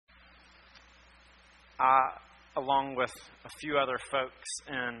I, along with a few other folks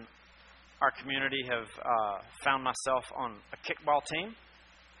in our community, have found myself on a kickball team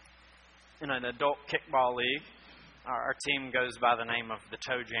in an adult kickball league. Our team goes by the name of the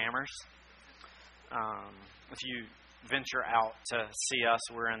Toe Jammers. If you venture out to see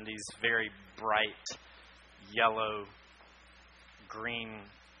us, we're in these very bright yellow, green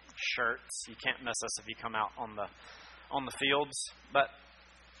shirts. You can't miss us if you come out on the fields. But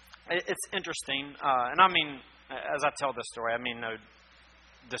it's interesting, and I mean, as I tell this story, I mean no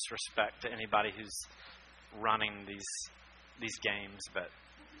disrespect to anybody who's running these games, but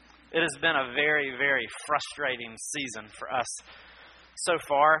it has been a very, very frustrating season for us so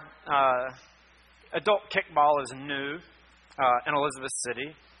far. Adult kickball is new in Elizabeth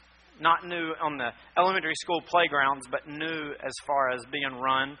City. Not new on the elementary school playgrounds, but new as far as being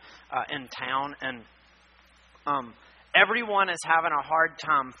run in town. And everyone is having a hard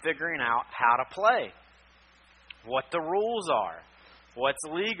time figuring out how to play, what the rules are, what's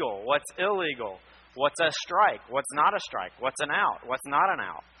legal, what's illegal, what's a strike, what's not a strike, what's an out, what's not an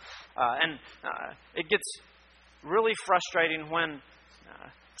out. And it gets really frustrating when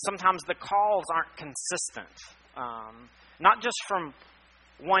sometimes the calls aren't consistent, not just from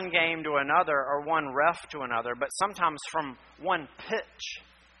one game to another or one ref to another, but sometimes from one pitch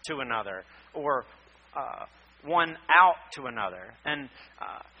to another or one out to another. And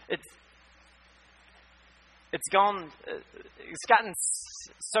it's gotten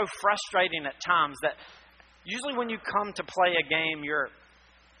so frustrating at times that usually when you come to play a game, you're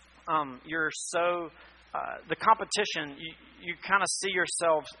so the competition. You kind of see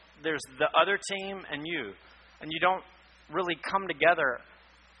yourselves. There's the other team and you don't really come together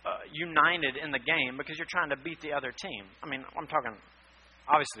united in the game because you're trying to beat the other team. I mean, I'm talking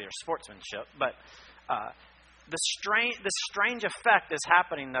obviously there's sportsmanship, but the strange effect is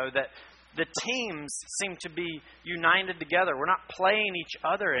happening though that the teams seem to be united together. We're not playing each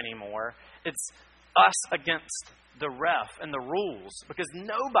other anymore. It's us against the ref and the rules because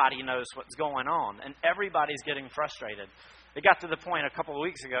nobody knows what's going on and everybody's getting frustrated. It got to the point a couple of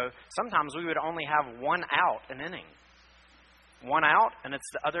weeks ago, sometimes we would only have one out an inning. One out, and it's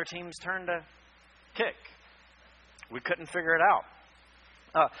the other team's turn to kick. We couldn't figure it out.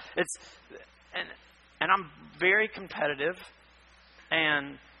 And I'm very competitive,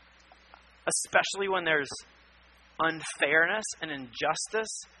 and especially when there's unfairness and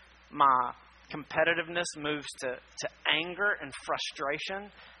injustice, my competitiveness moves to anger and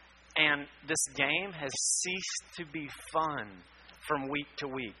frustration. And this game has ceased to be fun from week to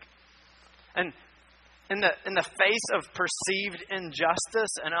week. And in the face of perceived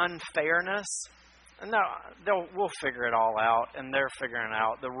injustice and unfairness, and we'll figure it all out, and they're figuring it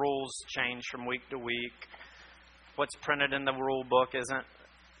out. The rules change from week to week. What's printed in the rule book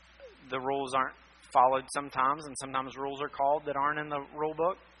the rules aren't followed sometimes, and sometimes rules are called that aren't in the rule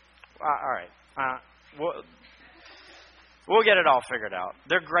book. All right. We'll get it all figured out.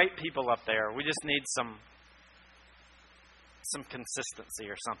 They're great people up there. We just need some consistency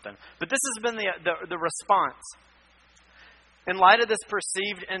or something. But this has been the response. In light of this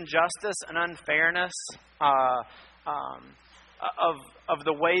perceived injustice and unfairness of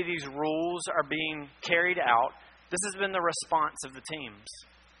the way these rules are being carried out, this has been the response of the teams.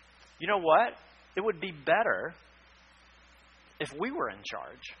 You know what? It would be better if we were in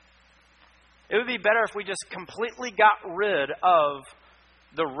charge. It would be better if we just completely got rid of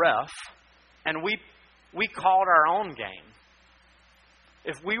the ref and we called our own game.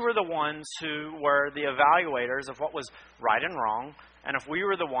 If we were the ones who were the evaluators of what was right and wrong, and if we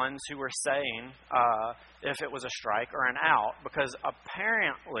were the ones who were saying if it was a strike or an out, because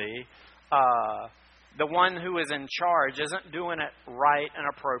apparently the one who is in charge isn't doing it right and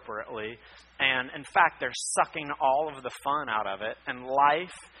appropriately, and in fact they're sucking all of the fun out of it, and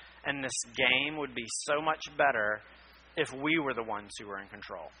life and this game would be so much better if we were the ones who were in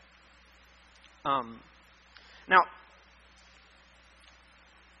control. Now,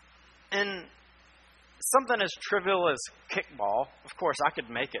 in something as trivial as kickball, of course, I could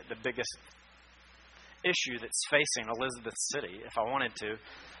make it the biggest issue that's facing Elizabeth City if I wanted to.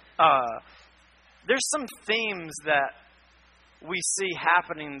 There's some themes that we see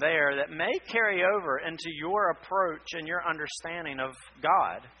happening there that may carry over into your approach and your understanding of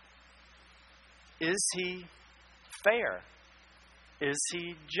God. Is He fair? Is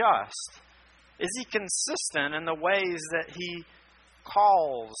He just? Is He consistent in the ways that He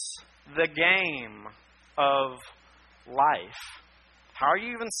calls the game of life? How are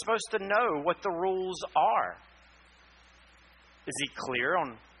you even supposed to know what the rules are? Is He clear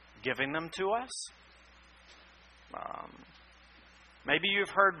on giving them to us? Maybe you've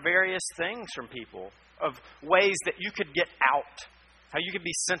heard various things from people of ways that you could get out, how you could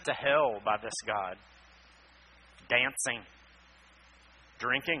be sent to hell by this God. Dancing,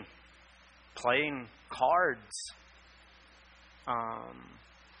 drinking, playing cards,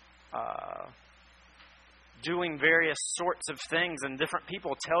 doing various sorts of things, and different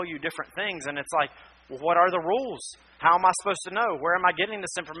people tell you different things, and it's like, well, what are the rules? How am I supposed to know? Where am I getting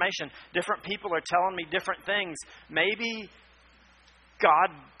this information? Different people are telling me different things. Maybe God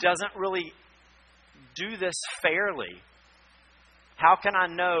doesn't really do this fairly. How can I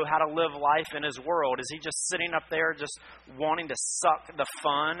know how to live life in His world? Is He just sitting up there just wanting to suck the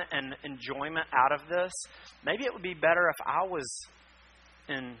fun and enjoyment out of this? Maybe it would be better if I was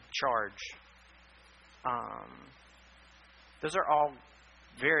in charge. Those are all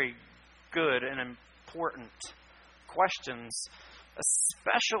very good and important questions,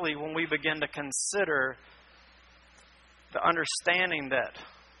 especially when we begin to consider the understanding that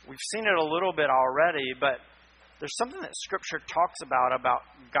we've seen it a little bit already, but there's something that Scripture talks about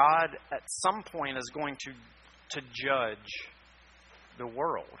God at some point is going to judge the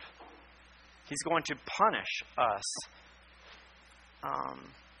world. He's going to punish us.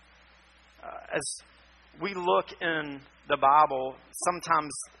 As we look in the Bible,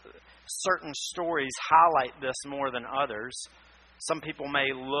 sometimes certain stories highlight this more than others. Some people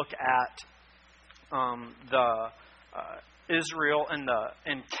may look at Israel in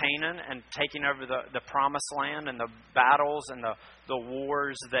Canaan and taking over the promised land and the battles and the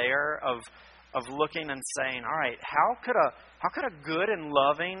wars there of looking and saying, all right, how could a good and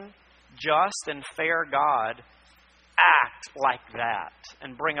loving, just and fair God act like that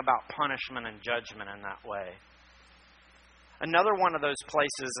and bring about punishment and judgment in that way? Another one of those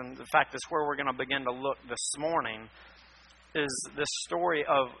places, and in fact, it's where we're going to begin to look this morning, is the story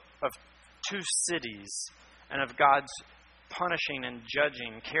of two cities and of God's punishing and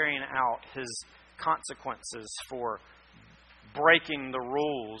judging, carrying out His consequences for breaking the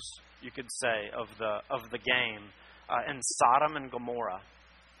rules, you could say, of the game in Sodom and Gomorrah.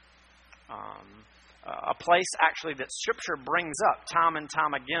 A place actually that Scripture brings up time and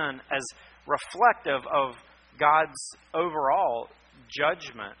time again as reflective of God's overall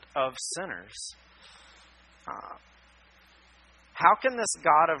judgment of sinners. How can this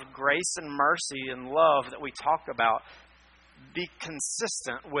God of grace and mercy and love that we talk about be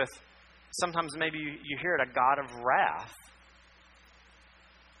consistent with, sometimes maybe you hear it, a God of wrath?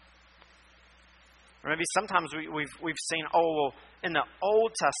 Or maybe sometimes we've seen, in the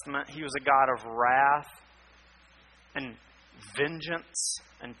Old Testament, He was a God of wrath and vengeance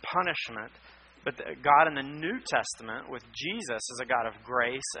and punishment. But God in the New Testament with Jesus is a God of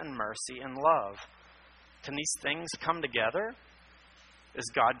grace and mercy and love. Can these things come together? Is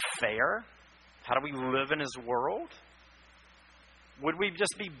God fair? How do we live in His world? Would we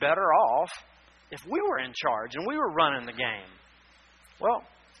just be better off if we were in charge and we were running the game? Well,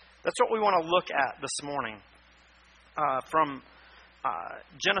 that's what we want to look at this morning from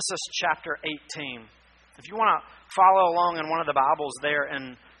Genesis chapter 18. If you want to follow along in one of the Bibles there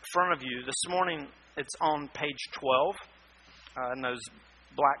in front of you, this morning it's on page 12 in those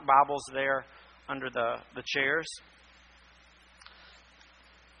black Bibles there under the chairs.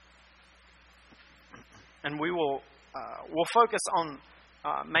 And we'll focus on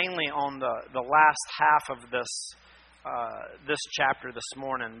mainly on the last half of this chapter this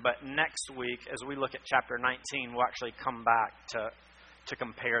morning. But next week, as we look at chapter 19, we'll actually come back to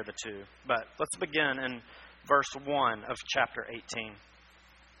compare the two. But let's begin in verse 1 of chapter 18.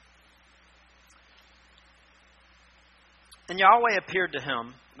 And Yahweh appeared to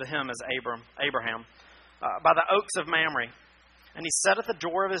him, the him is Abraham, by the oaks of Mamre, and he sat at the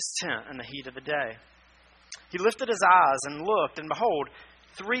door of his tent in the heat of the day. He lifted his eyes and looked, and behold,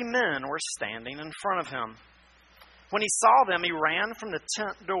 3 men were standing in front of him. When he saw them, he ran from the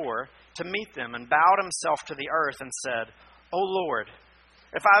tent door to meet them and bowed himself to the earth and said, O Lord,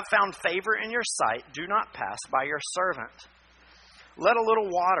 if I have found favor in your sight, do not pass by your servant. Let a little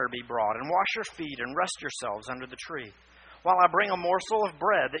water be brought, and wash your feet, and rest yourselves under the tree, while I bring a morsel of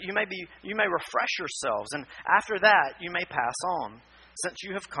bread, that you may refresh yourselves, and after that you may pass on, since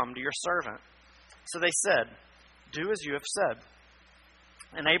you have come to your servant. So they said, Do as you have said.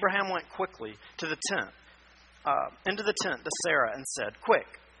 And Abraham went quickly to the tent, into the tent to Sarah, and said, Quick,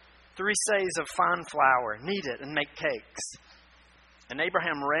 3 seahs of fine flour, knead it, and make cakes. And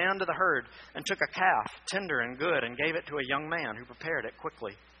Abraham ran to the herd and took a calf, tender and good, and gave it to a young man who prepared it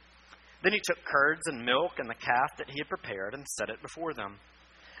quickly. Then he took curds and milk and the calf that he had prepared and set it before them.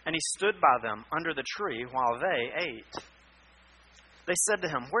 And he stood by them under the tree while they ate. They said to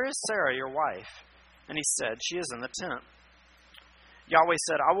him, Where is Sarah, your wife? And he said, She is in the tent. Yahweh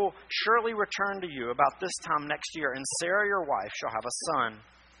said, I will surely return to you about this time next year, and Sarah your wife shall have a son.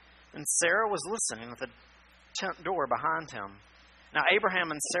 And Sarah was listening at the tent door behind him. Now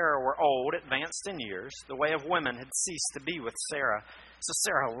Abraham and Sarah were old, advanced in years. The way of women had ceased to be with Sarah. So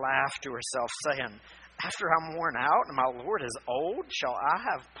Sarah laughed to herself, saying, After I'm worn out and my Lord is old, shall I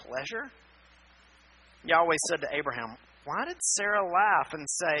have pleasure? Yahweh said to Abraham, Why did Sarah laugh and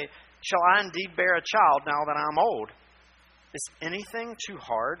say, Shall I indeed bear a child now that I'm old? Is anything too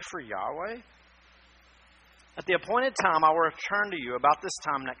hard for Yahweh? At the appointed time I will return to you about this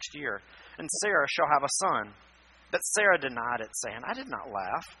time next year, and Sarah shall have a son. But Sarah denied it, saying, I did not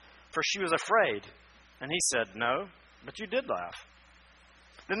laugh, for she was afraid. And he said, No, but you did laugh.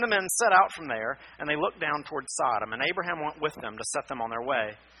 Then the men set out from there, and they looked down toward Sodom, and Abraham went with them to set them on their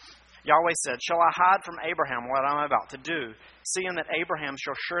way. Yahweh said, Shall I hide from Abraham what I'm about to do, seeing that Abraham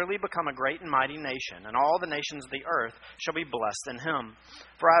shall surely become a great and mighty nation, and all the nations of the earth shall be blessed in him?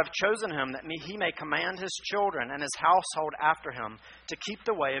 For I have chosen him that he may command his children and his household after him to keep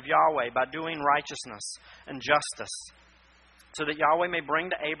the way of Yahweh by doing righteousness and justice, so that Yahweh may bring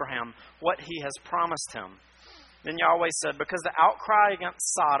to Abraham what he has promised him. Then Yahweh said, Because the outcry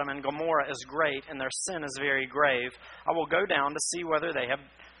against Sodom and Gomorrah is great, and their sin is very grave, I will go down to see whether they have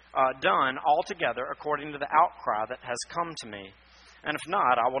done altogether according to the outcry that has come to me. And if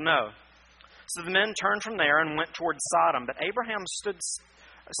not, I will know. So the men turned from there and went toward Sodom, but Abraham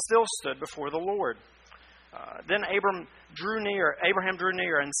still stood before the Lord. Then Abraham drew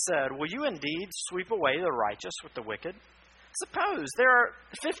near and said, Will you indeed sweep away the righteous with the wicked? Suppose there are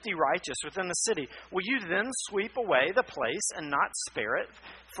 50 righteous within the city. Will you then sweep away the place and not spare it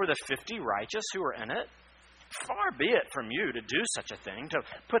for the 50 righteous who are in it? Far be it from you to do such a thing, to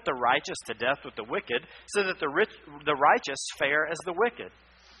put the righteous to death with the wicked, so that the righteous fare as the wicked.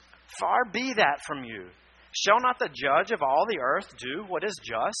 Far be that from you. Shall not the judge of all the earth do what is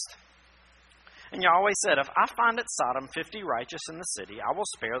just? And Yahweh said, If I find at Sodom 50 righteous in the city, I will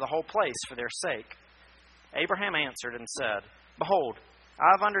spare the whole place for their sake. Abraham answered and said, Behold,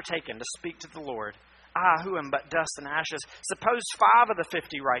 I have undertaken to speak to the Lord. I, who am but dust and ashes, suppose 5 of the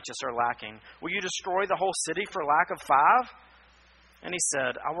 50 righteous are lacking. Will you destroy the whole city for lack of 5? And he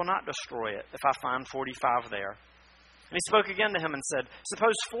said, I will not destroy it if I find 45 there. And he spoke again to him and said,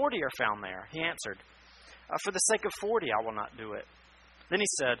 Suppose 40 are found there. He answered, For the sake of 40 I will not do it. Then he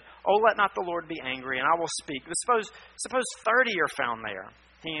said, Oh, let not the Lord be angry, and I will speak. But suppose 30 are found there.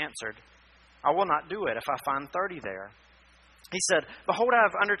 He answered, I will not do it if I find 30 there. He said, Behold, I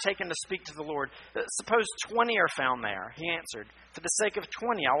have undertaken to speak to the Lord. Suppose 20 are found there. He answered, For the sake of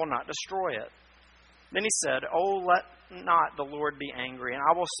 20 I will not destroy it. Then he said, Oh, let not the Lord be angry, and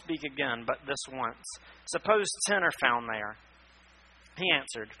I will speak again, but this once. Suppose 10 are found there. He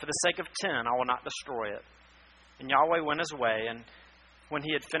answered, For the sake of 10 I will not destroy it. And Yahweh went his way, and when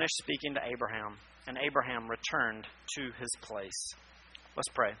he had finished speaking to Abraham, and Abraham returned to his place. Let's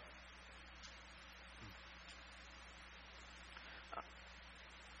pray.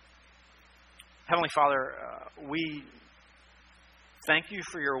 Heavenly Father, we thank you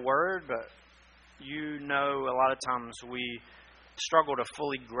for your word, but you know a lot of times we struggle to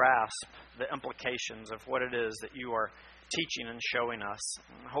fully grasp the implications of what it is that you are teaching and showing us.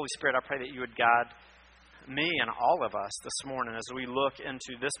 Holy Spirit, I pray that you would guide me and all of us this morning as we look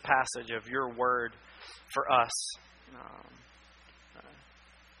into this passage of your word for us.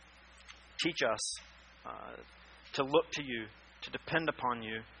 Teach us to look to you, to depend upon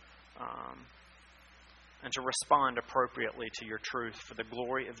you, and to respond appropriately to your truth for the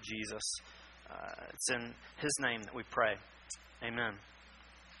glory of Jesus. It's in his name that we pray. Amen.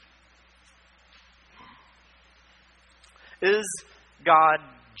 Is God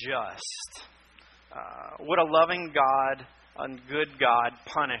just? Would a loving God, a good God,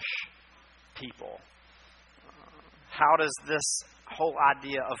 punish people? How does this whole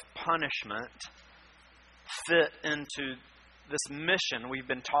idea of punishment fit into this mission we've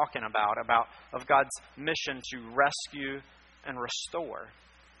been talking about of God's mission to rescue and restore?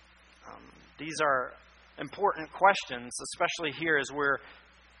 These are important questions, especially here as we're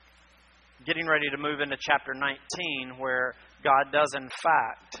getting ready to move into chapter 19, where God does in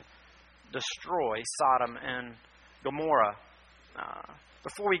fact destroy Sodom and Gomorrah.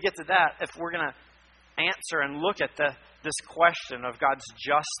 Before we get to that, if we're going to answer and look at this question of God's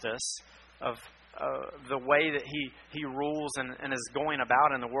justice, of the way that He rules and is going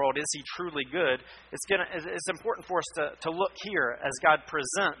about in the world, is He truly good? It's important for us to look here as God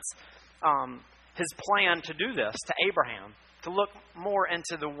presents His plan to do this to Abraham, to look more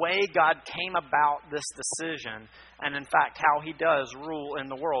into the way God came about this decision, and in fact how He does rule in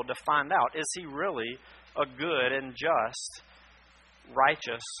the world, to find out, is He really a good and just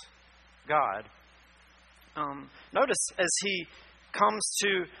righteous God. Notice as he comes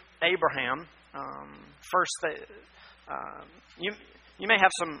to Abraham, you may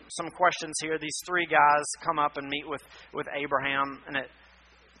have some questions here. These three guys come up and meet with Abraham, and it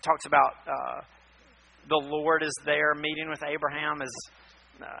talks about the Lord is there meeting with Abraham.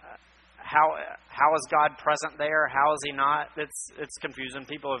 How is God present there? How is He not? It's confusing.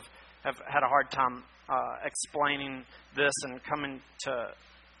 People have had a hard time explaining this and coming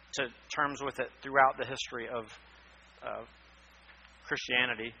to terms with it throughout the history of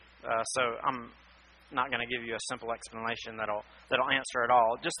Christianity. So I'm not going to give you a simple explanation that'll answer it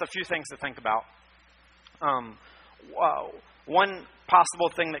all. Just a few things to think about. One possible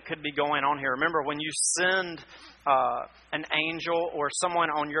thing that could be going on here. Remember, when you send an angel or someone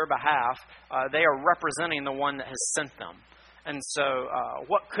on your behalf, they are representing the one that has sent them. And so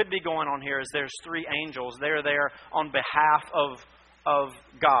what could be going on here is there's three angels. They're there on behalf of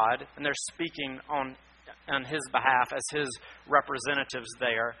God, and they're speaking on His behalf as His representatives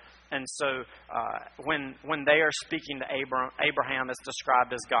there. And so when they are speaking to Abraham is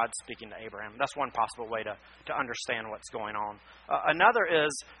described as God speaking to Abraham. That's one possible way to understand what's going on. Another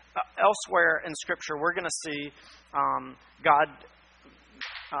is, elsewhere in Scripture, we're going to see God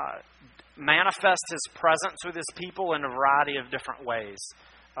manifest His presence with His people in a variety of different ways.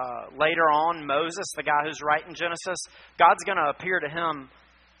 Later on, Moses, the guy who's writing Genesis, God's going to appear to him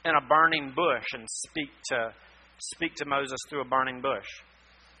in a burning bush and speak to Moses through a burning bush.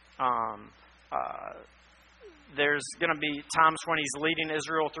 There's going to be times when He's leading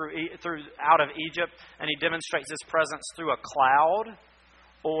Israel through out of Egypt, and He demonstrates His presence through a cloud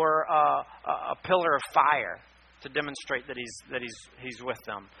or a pillar of fire to demonstrate that He's with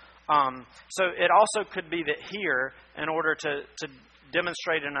them. So it also could be that here, in order to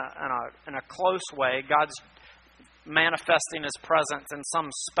demonstrate in a close way, God's manifesting His presence in some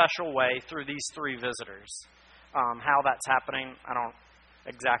special way through these three visitors. How that's happening, I don't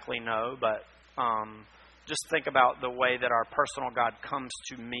exactly know, but just think about the way that our personal God comes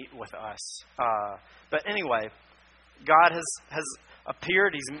to meet with us. But anyway, God has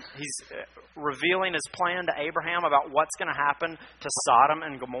appeared. He's revealing His plan to Abraham about what's going to happen to Sodom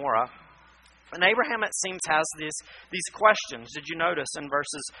and Gomorrah. And Abraham, it seems, has these questions. Did you notice in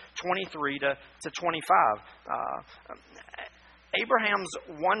verses 23 to 25? Abraham's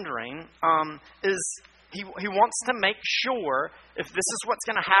wondering he wants to make sure, if this is what's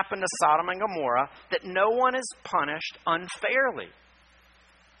going to happen to Sodom and Gomorrah, that no one is punished unfairly.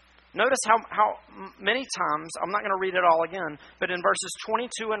 Notice how many times, I'm not going to read it all again, but in verses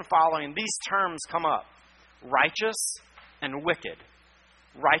 22 and following, these terms come up. Righteous and wicked.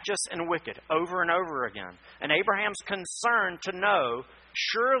 Righteous and wicked, over and over again. And Abraham's concerned to know,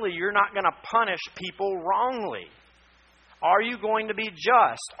 surely you're not going to punish people wrongly. Are you going to be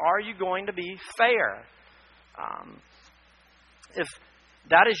just? Are you going to be fair? If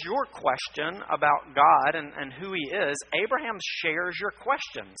that is your question about God and who He is, Abraham shares your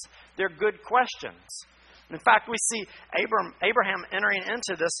questions. They're good questions. In fact, we see Abraham entering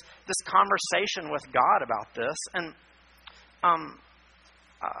into this conversation with God about this, and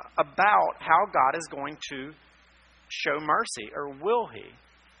about how God is going to show mercy, or will He?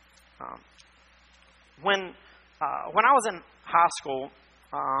 When I was in high school,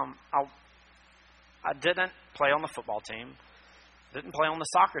 I didn't play on the football team, didn't play on the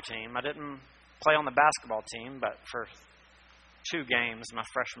soccer team, I didn't play on the basketball team, but for 2 games my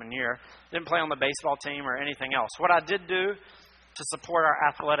freshman year, didn't play on the baseball team or anything else. What I did do to support our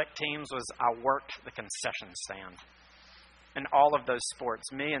athletic teams was I worked the concession stand in all of those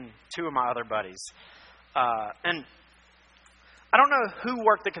sports, me and 2 of my other buddies. And I don't know who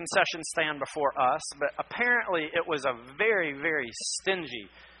worked the concession stand before us, but apparently it was a very, very stingy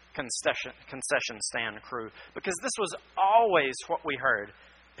concession stand crew, because this was always what we heard.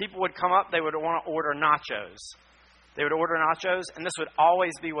 People would come up, they would want to order nachos. They would order nachos, and this would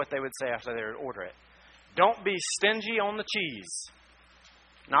always be what they would say after they would order it. Don't be stingy on the cheese.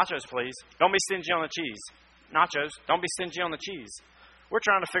 Nachos, please. Don't be stingy on the cheese. Nachos, don't be stingy on the cheese. We're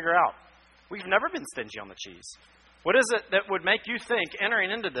trying to figure out. We've never been stingy on the cheese. What is it that would make you think,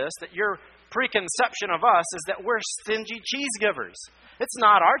 entering into this, that your preconception of us is that we're stingy cheese givers? It's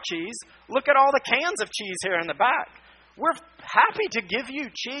not our cheese. Look at all the cans of cheese here in the back. We're happy to give you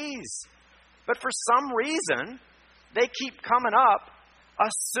cheese. But for some reason, they keep coming up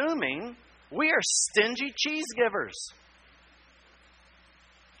assuming we are stingy cheese givers.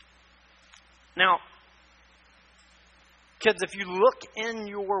 Now, kids, if you look in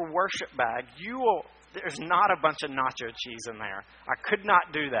your worship bag, there's not a bunch of nacho cheese in there. I could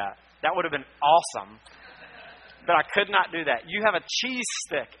not do that. That would have been awesome. but I could not do that. You have a cheese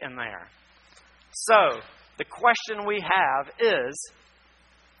stick in there. So, the question we have is,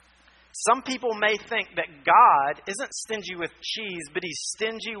 some people may think that God isn't stingy with cheese, but He's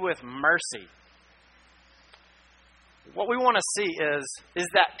stingy with mercy. What we want to see is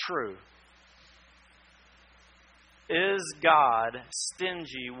that true? Is God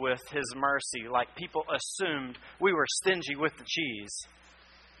stingy with His mercy like people assumed we were stingy with the cheese?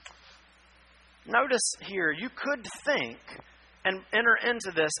 Notice here, you could think and enter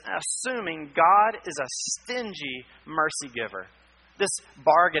into this assuming God is a stingy mercy giver. This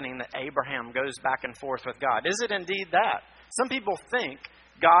bargaining that Abraham goes back and forth with God. Is it indeed that? Some people think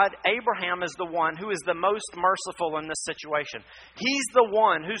Abraham is the one who is the most merciful in this situation. He's the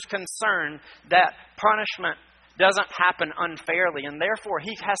one who's concerned that punishment doesn't happen unfairly, and therefore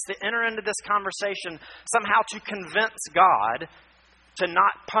he has to enter into this conversation somehow to convince God to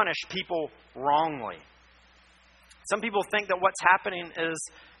not punish people wrongly. Some people think that what's happening is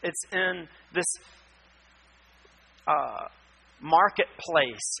it's in this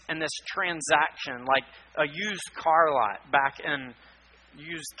marketplace and this transaction, like a used car lot back in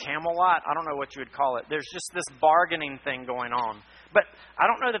used Camelot. I don't know what you would call it. There's just this bargaining thing going on. But I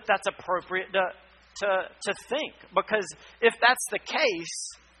don't know that that's appropriate to think, because if that's the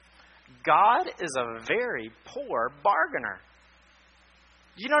case, God is a very poor bargainer.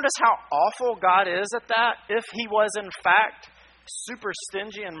 You notice how awful God is at that? If He was in fact super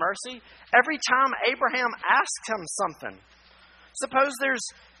stingy in mercy, every time Abraham asks Him something, suppose there's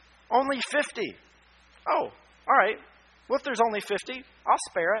only 50. Oh, all right. Well, if there's only 50, I'll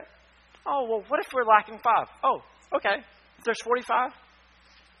spare it. Oh, well, what if we're lacking 5? Oh, okay. If there's 45,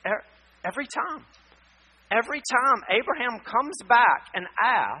 every time Abraham comes back and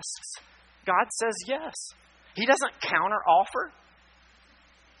asks, God says yes. He doesn't counter offer.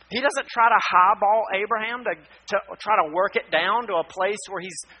 He doesn't try to highball Abraham to try to work it down to a place where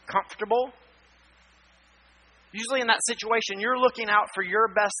he's comfortable. Usually in that situation, you're looking out for your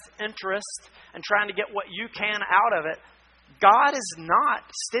best interest and trying to get what you can out of it. God is not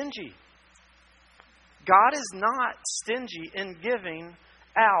stingy. God is not stingy in giving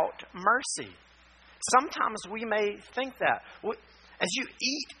out mercy. Sometimes we may think that. As you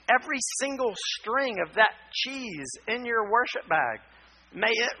eat every single string of that cheese in your worship bag, may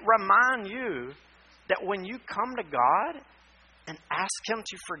it remind you that when you come to God and ask Him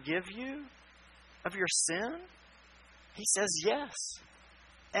to forgive you of your sin, He says yes.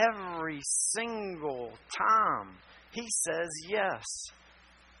 Every single time He says yes.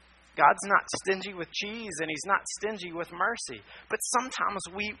 God's not stingy with cheese and He's not stingy with mercy. But sometimes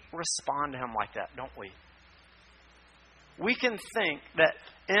we respond to Him like that, don't we? We can think that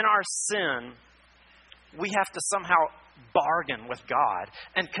in our sin, we have to somehow bargain with God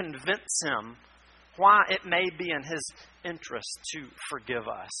and convince Him why it may be in His interest to forgive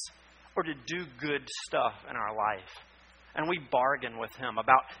us or to do good stuff in our life. And we bargain with Him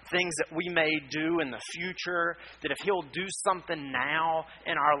about things that we may do in the future, that if He'll do something now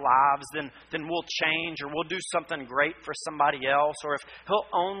in our lives, then we'll change, or we'll do something great for somebody else, or if He'll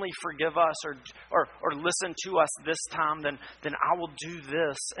only forgive us or listen to us this time, then I will do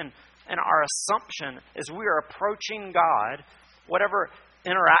this. And our assumption is we are approaching God, whatever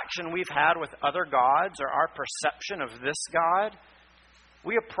interaction we've had with other gods or our perception of this God,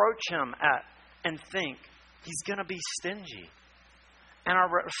 we approach Him and think He's going to be stingy. And our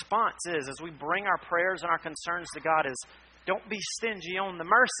response is, as we bring our prayers and our concerns to God, is don't be stingy on the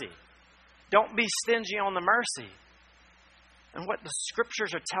mercy. Don't be stingy on the mercy. And what the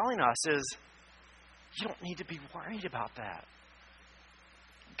Scriptures are telling us is, you don't need to be worried about that.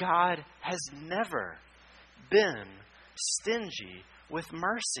 God has never been stingy with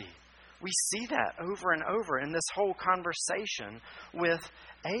mercy. We see that over and over in this whole conversation with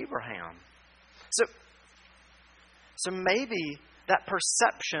Abraham. So maybe that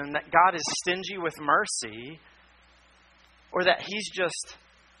perception that God is stingy with mercy, or that He's just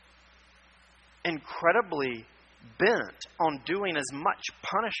incredibly bent on doing as much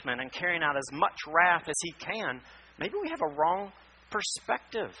punishment and carrying out as much wrath as He can, maybe we have a wrong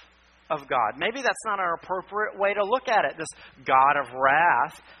perspective of God. Maybe that's not an appropriate way to look at it, this God of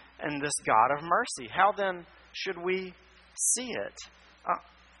wrath and this God of mercy. How then should we see it?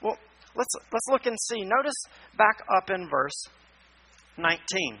 Well, let's look and see. Notice back up in verse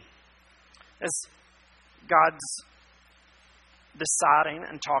 19. As God's deciding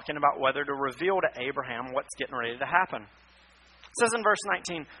and talking about whether to reveal to Abraham what's getting ready to happen. It says in verse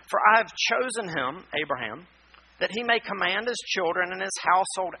 19, "For I have chosen him," Abraham, "that he may command his children and his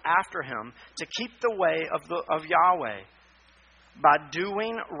household after him to keep the way of Yahweh by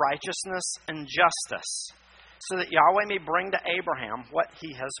doing righteousness and justice, so that Yahweh may bring to Abraham what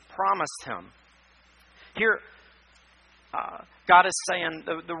he has promised him. Here, God is saying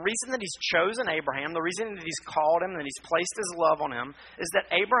the reason that he's chosen Abraham, the reason that he's called him, that he's placed his love on him, is that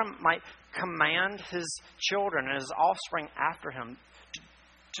Abraham might command his children and his offspring after him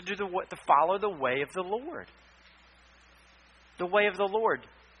to follow the way of the Lord. The way of the Lord.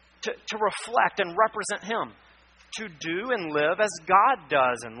 To reflect and represent him. To do and live as God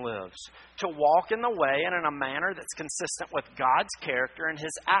does and lives. To walk in the way and in a manner that's consistent with God's character and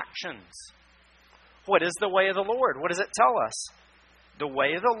his actions. What is the way of the Lord? What does it tell us? The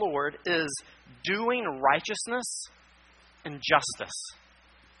way of the Lord is doing righteousness and justice.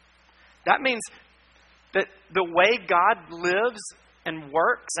 That means that the way God lives and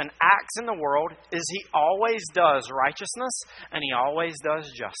works and acts in the world is he always does righteousness and he always does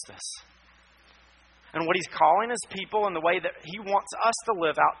justice. And what he's calling his people and the way that he wants us to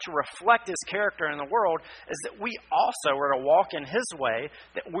live out to reflect his character in the world is that we also are to walk in his way,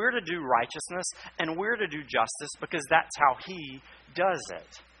 that we're to do righteousness and we're to do justice because that's how he does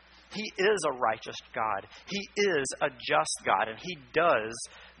it. He is a righteous God. He is a just God, and he does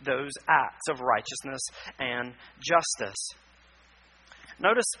those acts of righteousness and justice.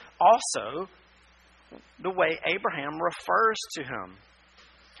 Notice also the way Abraham refers to him.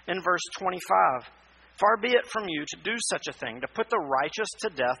 In verse 25, far be it from you to do such a thing, to put the righteous to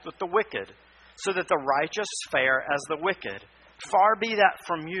death with the wicked, so that the righteous fare as the wicked. Far be that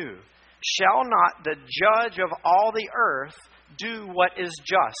from you. Shall not the judge of all the earth do what is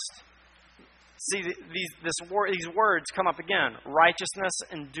just? See, these words come up again. Righteousness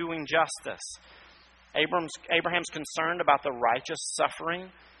and doing justice. Abraham's concerned about the righteous suffering.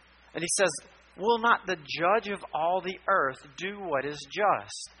 And he says, will not the judge of all the earth do what is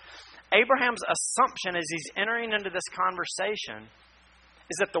just? Abraham's assumption as he's entering into this conversation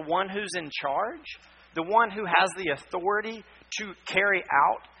is that the one who's in charge, the one who has the authority to carry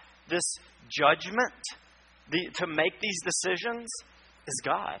out this judgment, to make these decisions, is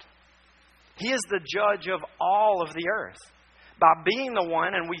God. He is the judge of all of the earth. By being the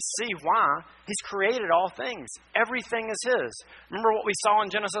one, and we see why, he's created all things. Everything is his. Remember what we saw in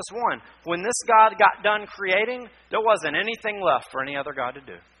Genesis 1. When this God got done creating, there wasn't anything left for any other God to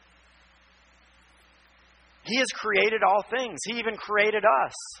do. He has created all things. He even created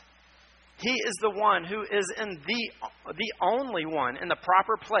us. He is the one who is in the only one in the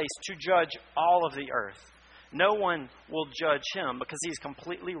proper place to judge all of the earth. No one will judge him because he's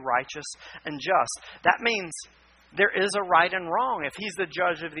completely righteous and just. That means there is a right and wrong if he's the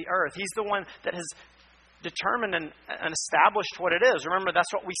judge of the earth. He's the one that has determined and established what it is. Remember,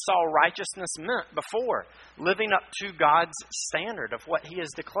 that's what we saw righteousness meant before. Living up to God's standard of what he has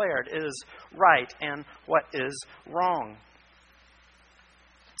declared is right and what is wrong.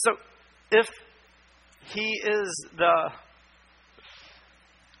 So, if he is the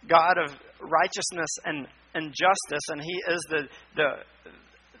God of righteousness and justice, and he is the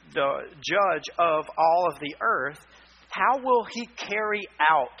judge of all of the earth, how will he carry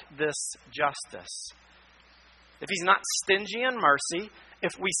out this justice? If he's not stingy in mercy,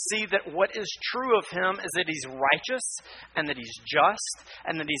 if we see that what is true of him is that he's righteous and that he's just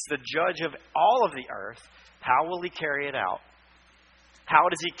and that he's the judge of all of the earth, how will he carry it out? How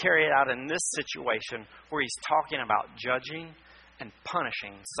does he carry it out in this situation where he's talking about judging and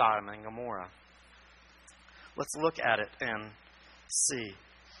punishing Sodom and Gomorrah? Let's look at it and see.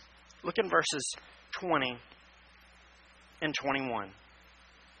 Look in verses 20 and 21.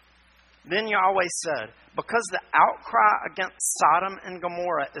 Then Yahweh said, because the outcry against Sodom and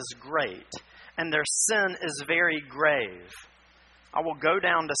Gomorrah is great, and their sin is very grave, I will go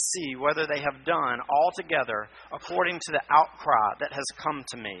down to see whether they have done altogether according to the outcry that has come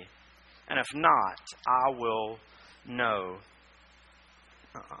to me. And if not, I will know.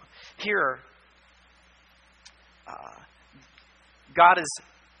 Here, God is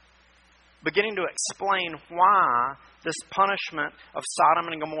beginning to explain why this punishment of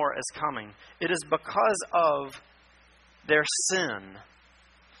Sodom and Gomorrah is coming. It is because of their sin.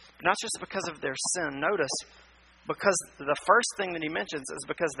 Not just because of their sin. Notice, because the first thing that he mentions is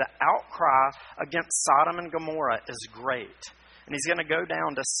because the outcry against Sodom and Gomorrah is great. And he's going to go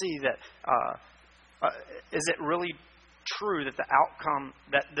down to see that, is it really true that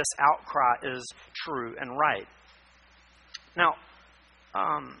that this outcry is true and right? Now,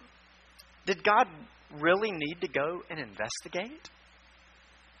 did God really need to go and investigate?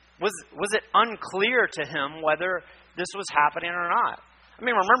 Was it unclear to him whether this was happening or not? I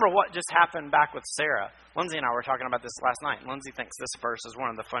mean, remember what just happened back with Sarah. Lindsay and I were talking about this last night. Lindsay thinks this verse is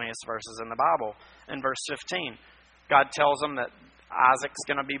one of the funniest verses in the Bible. In verse 15, God tells them that Isaac's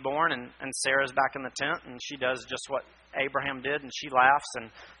going to be born, and Sarah's back in the tent, and she does just what Abraham did, and she laughs,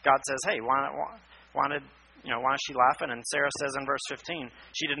 and God says, hey, why is she laughing? And Sarah says in verse 15,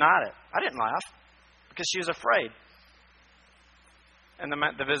 she denied it. I didn't laugh because she was afraid. And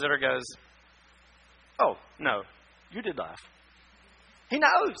the visitor goes, oh, no, you did laugh. He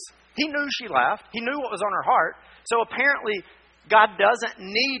knows. He knew she laughed. He knew what was on her heart. So apparently, God doesn't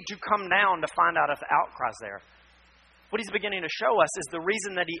need to come down to find out if the outcry's there. What He's beginning to show us is the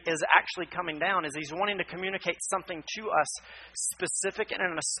reason that He is actually coming down is He's wanting to communicate something to us specific and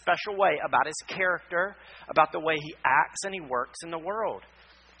in a special way about His character, about the way He acts and He works in the world.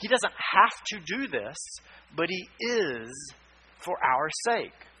 He doesn't have to do this, but He is for our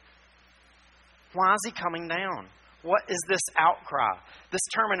sake. Why is He coming down? What is this outcry? This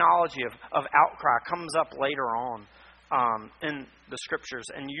terminology of outcry comes up later on in the Scriptures.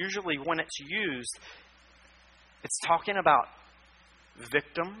 And usually when it's used, it's talking about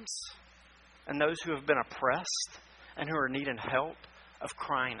victims and those who have been oppressed and who are needing help of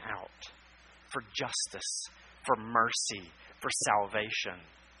crying out for justice, for mercy, for salvation.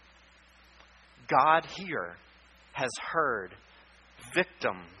 God here has heard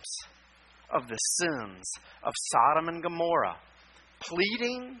victims of the sins of Sodom and Gomorrah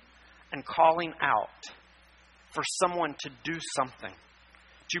pleading and calling out for someone to do something,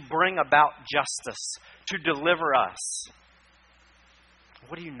 to bring about justice, to deliver us.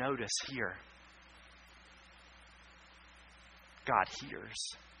 What do you notice here? God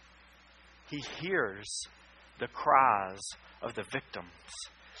hears. He hears the cries of the victims.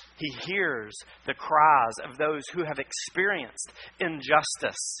 He hears the cries of those who have experienced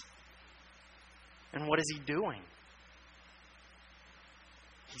injustice. And what is He doing?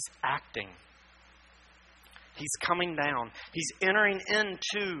 He's acting. He's coming down. He's entering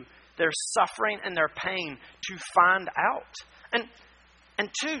into their suffering and their pain to find out. And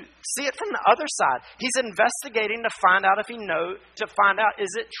to see it from the other side. He's investigating to find out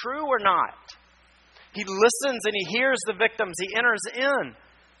is it true or not. He listens and He hears the victims. He enters in.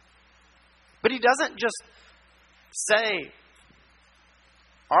 But He doesn't just say,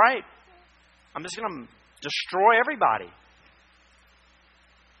 all right, I'm just going to destroy everybody.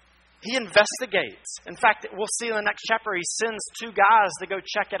 He investigates. In fact, we'll see in the next chapter, He sends 2 guys to go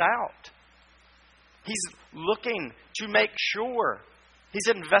check it out. He's looking to make sure. He's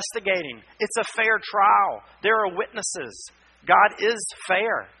investigating. It's a fair trial. There are witnesses. God is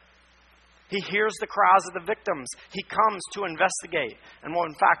fair. He hears the cries of the victims. He comes to investigate. And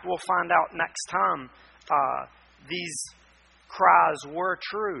in fact, we'll find out next time these cries were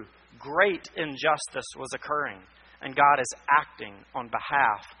true. Great injustice was occurring. And God is acting on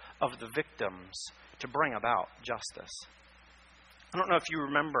behalf of the victims to bring about justice. I don't know if you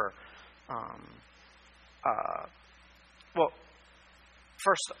remember.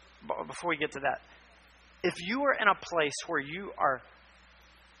 First, before we get to that, if you are in a place where you are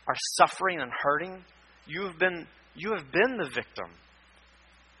suffering and hurting, you have been the victim.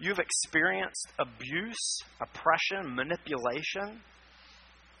 You've experienced abuse, oppression, manipulation.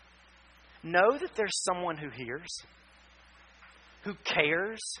 Know that there's someone who hears, who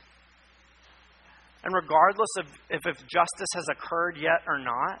cares. And regardless of if justice has occurred yet or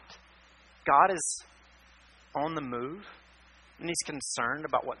not, God is on the move. And He's concerned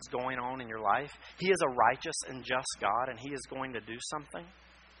about what's going on in your life. He is a righteous and just God, and He is going to do something.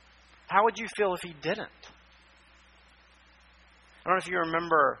 How would you feel if He didn't? I don't know if you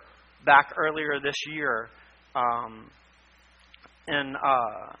remember back earlier this year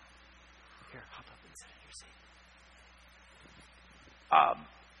here, hop up and sit in your seat.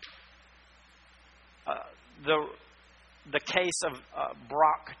 The case of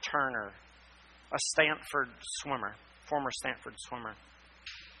Brock Turner, a Stanford swimmer, former Stanford swimmer.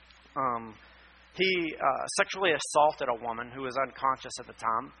 He sexually assaulted a woman who was unconscious at the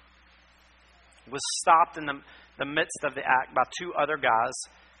time. Was stopped in the midst of the act by 2 other guys,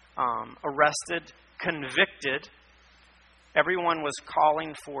 arrested, convicted. Everyone was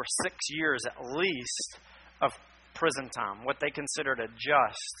calling for 6 years at least of prison time, what they considered a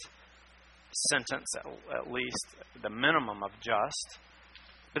just sentence, at least the minimum of just.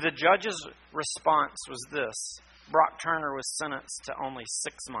 But the judge's response was this: Brock Turner was sentenced to only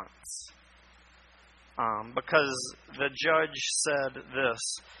 6 months. Because the judge said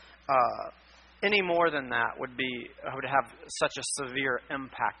this, any more than that would have such a severe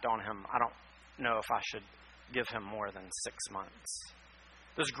impact on him. I don't know if I should give him more than 6 months.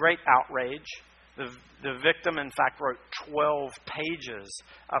 There's great outrage. The victim, in fact, wrote 12 pages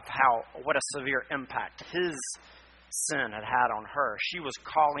of what a severe impact his sin had on her. She was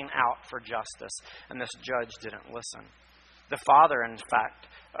calling out for justice, and this judge didn't listen. The father, in fact,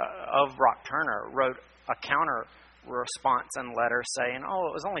 of Brock Turner wrote a counter response and letter saying, "Oh,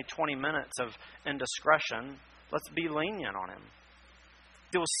 it was only 20 minutes of indiscretion. Let's be lenient on him."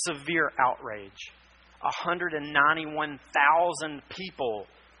 There was severe outrage. 191,000 people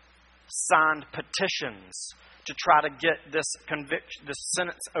signed petitions to try to get this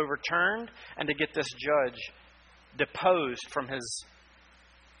sentence overturned and to get this judge deposed from his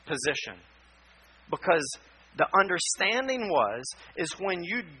position. Because the understanding is when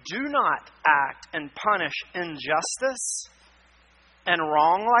you do not act and punish injustice and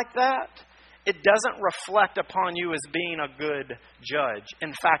wrong like that, it doesn't reflect upon you as being a good judge.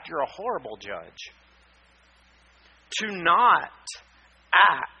 In fact, you're a horrible judge. To not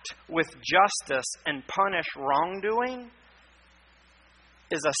act with justice and punish wrongdoing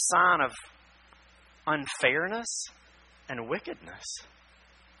is a sign of unfairness and wickedness.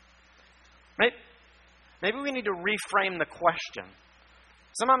 Maybe we need to reframe the question.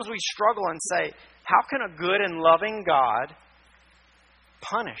 Sometimes we struggle and say, how can a good and loving God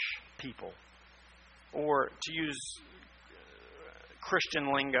punish people? Or to use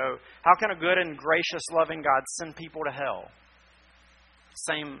Christian lingo, how can a good and gracious, loving God send people to hell?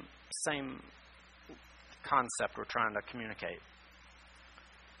 Same concept we're trying to communicate.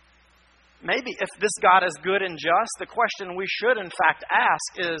 Maybe if this God is good and just, the question we should in fact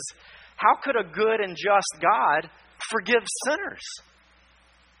ask is, how could a good and just God forgive sinners?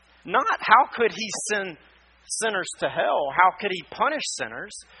 Not how could He send sinners to hell? How could He punish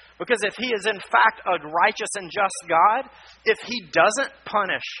sinners? Because if He is in fact a righteous and just God, if He doesn't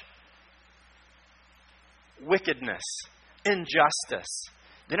punish wickedness, injustice,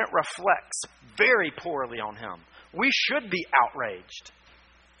 then it reflects very poorly on Him. We should be outraged.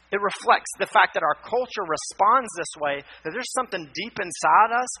 It reflects the fact that our culture responds this way, that there's something deep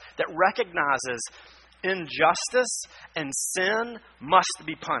inside us that recognizes injustice and sin must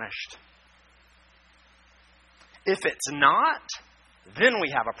be punished. If it's not, then we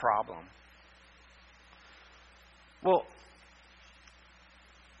have a problem. Well,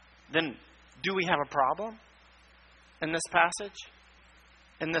 then do we have a problem in this passage?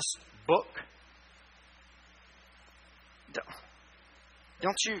 In this book?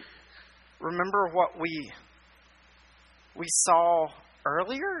 Don't you remember what we saw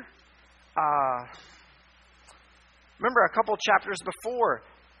earlier? Remember a couple chapters before,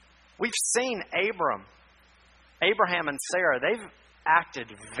 we've seen Abraham and Sarah. They've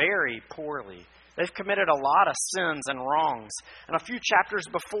acted very poorly. They've committed a lot of sins and wrongs. And a few chapters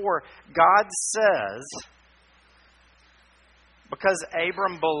before, God says, because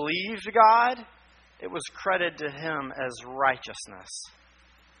Abram believed God, it was credited to him as righteousness.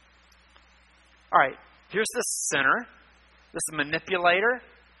 All right, here's this sinner, this manipulator,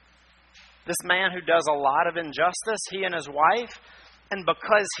 this man who does a lot of injustice, he and his wife. And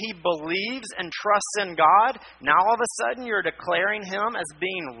because he believes and trusts in God, now all of a sudden you're declaring him as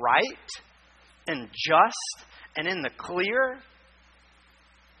being right and just and in the clear.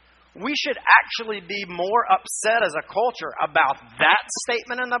 We should actually be more upset as a culture about that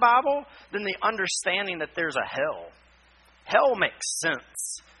statement in the Bible than the understanding that there's a hell. Hell makes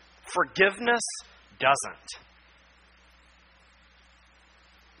sense. Forgiveness doesn't.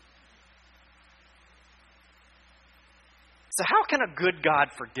 So how can a good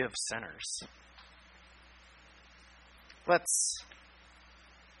God forgive sinners? Let's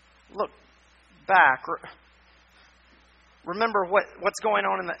look back. Remember what's going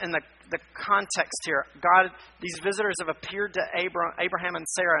on in the context here. God, these visitors have appeared to Abraham and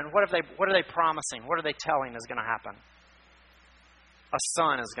Sarah, and what are they promising? What are they telling is going to happen? A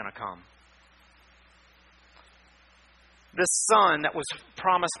son is going to come. This son that was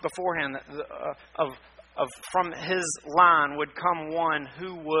promised beforehand from his line would come one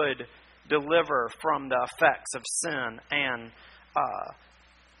who would deliver from the effects of sin and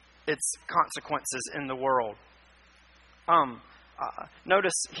its consequences in the world.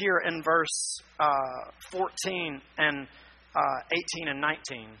 Notice here in verse 14 and 18 and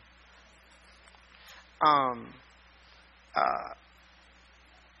 19.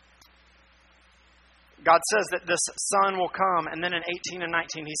 God says that this son will come, and then in 18 and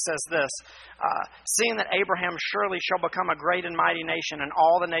 19 he says this, seeing that Abraham surely shall become a great and mighty nation, and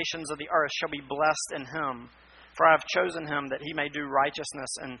all the nations of the earth shall be blessed in him. For I have chosen him that he may do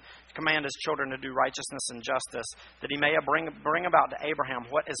righteousness and command his children to do righteousness and justice, that he may bring about to Abraham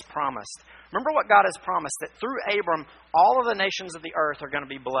what is promised. Remember what God has promised, that through Abram, all of the nations of the earth are going to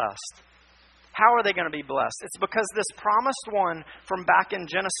be blessed. How are they going to be blessed? It's because this promised one from back in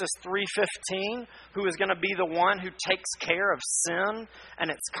Genesis 3:15, who is going to be the one who takes care of sin and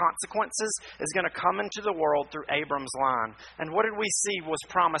its consequences, is going to come into the world through Abram's line. And what did we see was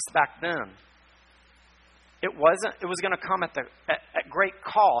promised back then? It was going to come at great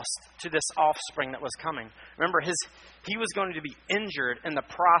cost to this offspring that was coming. Remember, he was going to be injured in the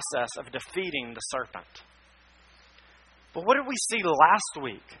process of defeating the serpent. But what did we see last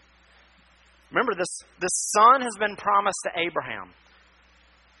week? Remember, this son has been promised to Abraham.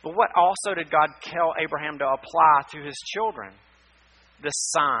 But what also did God tell Abraham to apply to his children? This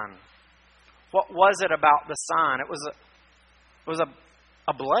sign. What was it about the sign? It was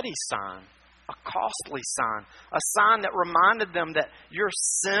a bloody sign, a costly sign, a sign that reminded them that your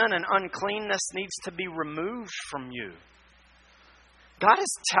sin and uncleanness needs to be removed from you. God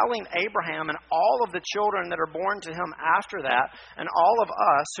is telling Abraham and all of the children that are born to him after that, and all of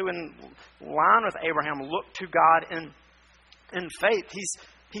us who in line with Abraham look to God in faith,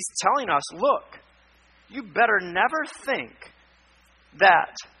 he's telling us, look, you better never think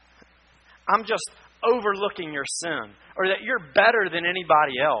that I'm just overlooking your sin, or that you're better than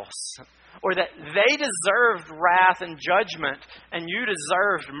anybody else, or that they deserved wrath and judgment and you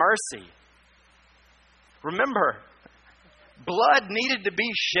deserved mercy. Remember, blood needed to be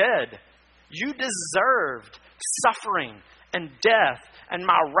shed. You deserved suffering and death and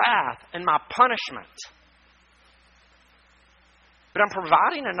my wrath and my punishment. But I'm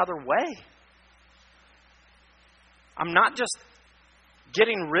providing another way. I'm not just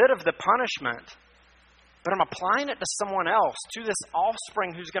getting rid of the punishment, but I'm applying it to someone else, to this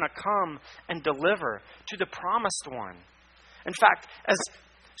offspring who's going to come and deliver, to the promised one. In fact, as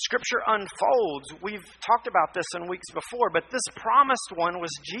Scripture unfolds, we've talked about this in weeks before, but this promised one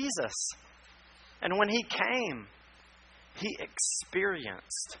was Jesus. And when he came, he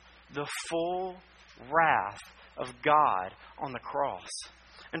experienced the full wrath of God on the cross.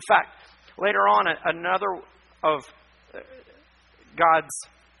 In fact, later on, another of God's,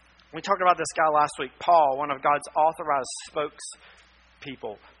 we talked about this guy last week, Paul, one of God's authorized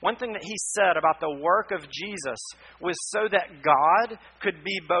spokespeople. One thing that he said about the work of Jesus was so that God could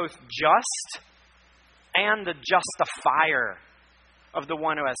be both just and the justifier of the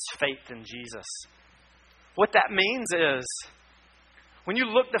one who has faith in Jesus. What that means is, when you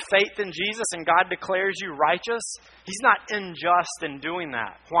look to faith in Jesus and God declares you righteous, he's not unjust in doing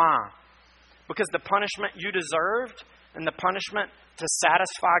that. Why? Because the punishment you deserved and the punishment to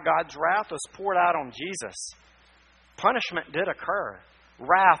satisfy God's wrath was poured out on Jesus. Punishment did occur.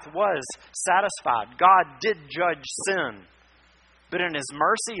 Wrath was satisfied. God did judge sin. But in his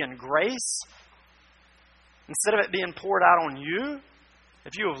mercy and grace, instead of it being poured out on you,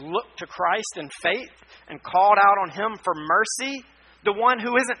 if you have looked to Christ in faith and called out on him for mercy, the one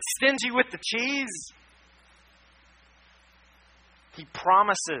who isn't stingy with the cheese, he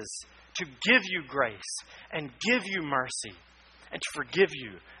promises to give you grace and give you mercy and to forgive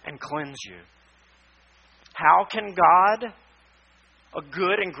you and cleanse you. How can God, a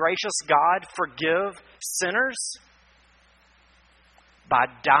good and gracious God, forgive sinners? By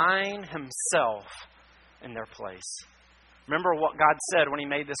dying himself in their place. Remember what God said when he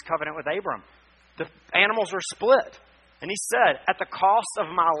made this covenant with Abram. The animals were split. And he said, at the cost of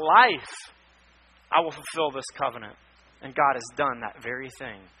my life, I will fulfill this covenant. And God has done that very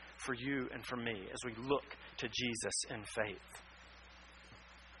thing for you and for me as we look to Jesus in faith.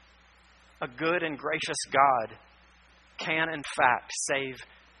 A good and gracious God can, in fact, save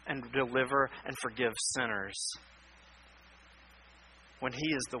and deliver and forgive sinners when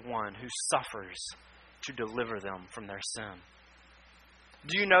he is the one who suffers to deliver them from their sin.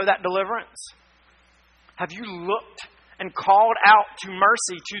 Do you know that deliverance? Have you looked and called out to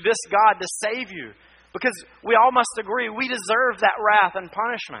mercy to this God to save you? Because we all must agree we deserve that wrath and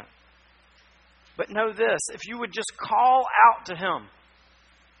punishment. But know this, if you would just call out to him,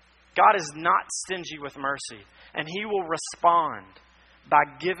 God is not stingy with mercy, and he will respond by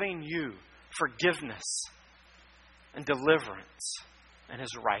giving you forgiveness and deliverance and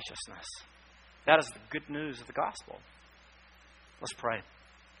his righteousness. That is the good news of the gospel. Let's pray.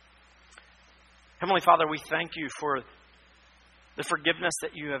 Heavenly Father, we thank you for the forgiveness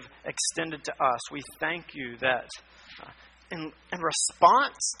that you have extended to us. We thank you that in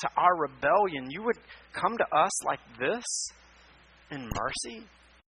response to our rebellion, you would come to us like this in mercy.